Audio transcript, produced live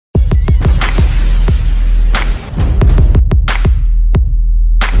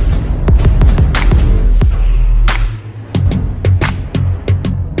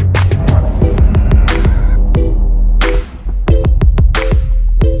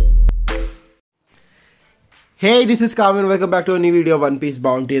Hey, this is Kamen. Welcome back to a new video of One Piece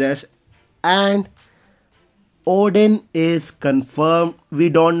Bounty Rush. And Oden is confirmed. We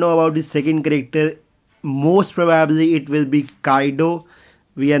don't know about the second character. Most probably it will be Kaido.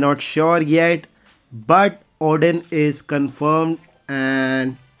 We are not sure yet. But Oden is confirmed,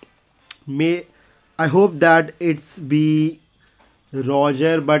 and I hope that it's be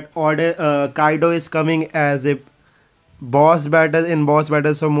Roger. But Kaido is coming as a boss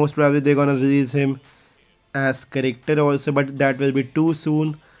battle, so most probably they're gonna release him as character also, but that will be too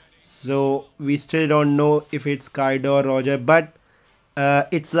soon, so we still don't know if it's Kaido or Roger. But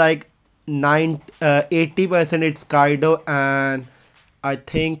it's like 80% it's Kaido, and I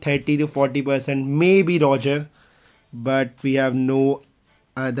think 30 to 40% maybe Roger, but we have no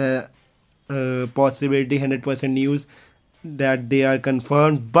other possibility 100% news that they are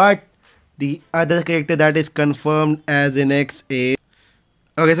confirmed. But the other character that is confirmed as an X is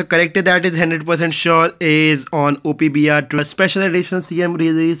okay, so character that is 100% sure is on OPBR to a special edition CM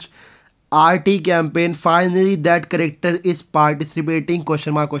released RT campaign. Finally, that character is participating.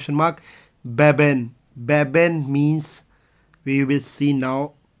 Question mark, question mark. Beben. Beben means we will see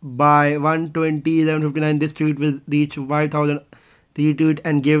now. By 120/11:59, this tweet will reach 5,000 retweet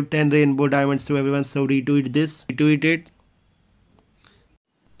and give 10 rainbow diamonds to everyone. So retweet this. Retweet it.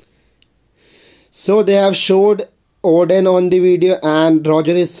 So they have showed Oden on the video, and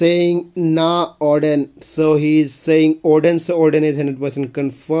Roger is saying nah Oden, so he's saying Oden, so Oden is 100%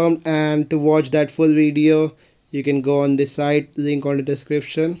 confirmed. And to watch that full video you can go on the site, link on the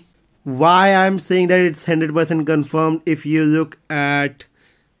description. Why I'm saying that it's 100% confirmed, if you look at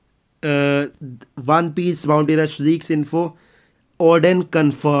One Piece Bounty Rush leaks info, Oden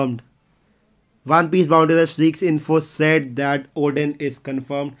confirmed. One Piece Bounty Rush leaks info said that Oden is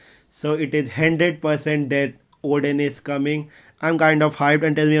confirmed, so it is 100% that Oden is coming. I'm kind of hyped,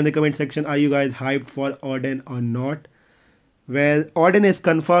 and tell me in the comment section, are you guys hyped for Oden or not? Well, Oden is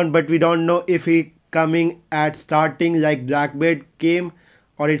confirmed, but we don't know if he coming at starting like Blackbeard came,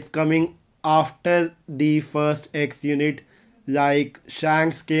 or it's coming after the first X unit like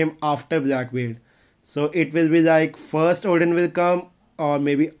Shanks came after Blackbeard. So it will be like first Oden will come, or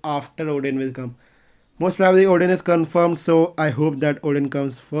maybe after Oden will come. Most probably Oden is confirmed, so I hope that Oden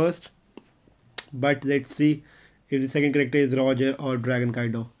comes first. But let's see if the second character is Roger or Dragon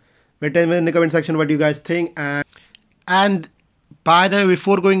Kaido. But tell me in the comment section what you guys think. And by the way,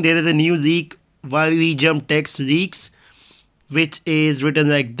 before going, there is a new leak, vjumpleaks leaks, which is written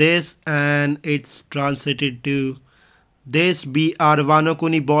like this, and it's translated to this: BR Wano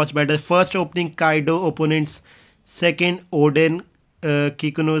Kuni boss battle. First opening Kaido opponents. Second Oden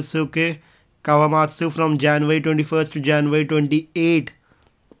Kikunosuke Kawamatsu from January 21st to January 28th.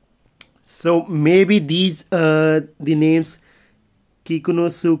 So maybe these the names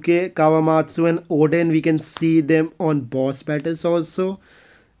Kikunosuke, Kawamatsu and Oden, we can see them on boss battles also.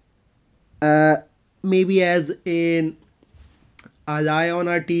 Maybe as an ally on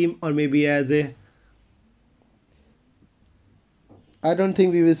our team, or maybe as a, I don't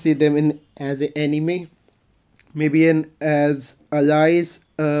think we will see them in as an enemy. Maybe in as allies,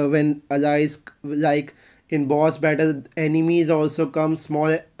 when allies like in boss battle enemies also come,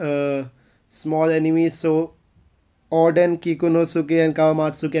 small enemies, so Oden, Kikunosuke and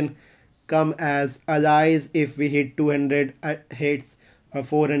Kawamatsu can come as allies. If we hit 200 hits or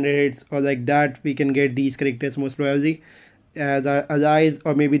 400 hits or like that, we can get these characters most probably as our allies,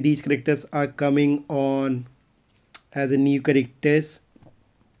 or maybe these characters are coming on as a new characters.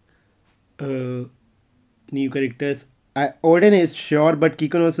 Oden is sure, but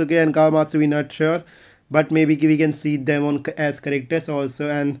Kikunosuke and Kawamatsu we not sure, but maybe we can see them on as characters also,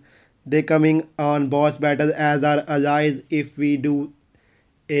 and they coming on boss battle as our allies. If we do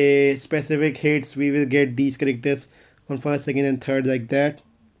a specific hits, we will get these characters on first, second and third like that.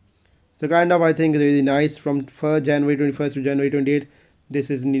 So kind of I think really nice. From January 21st to January 28th,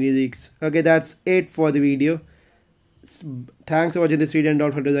 this is new leaks. Okay, that's it for the video. Thanks for watching this video, and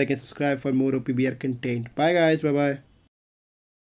don't forget to like and subscribe for more OPBR content. Bye guys, bye bye.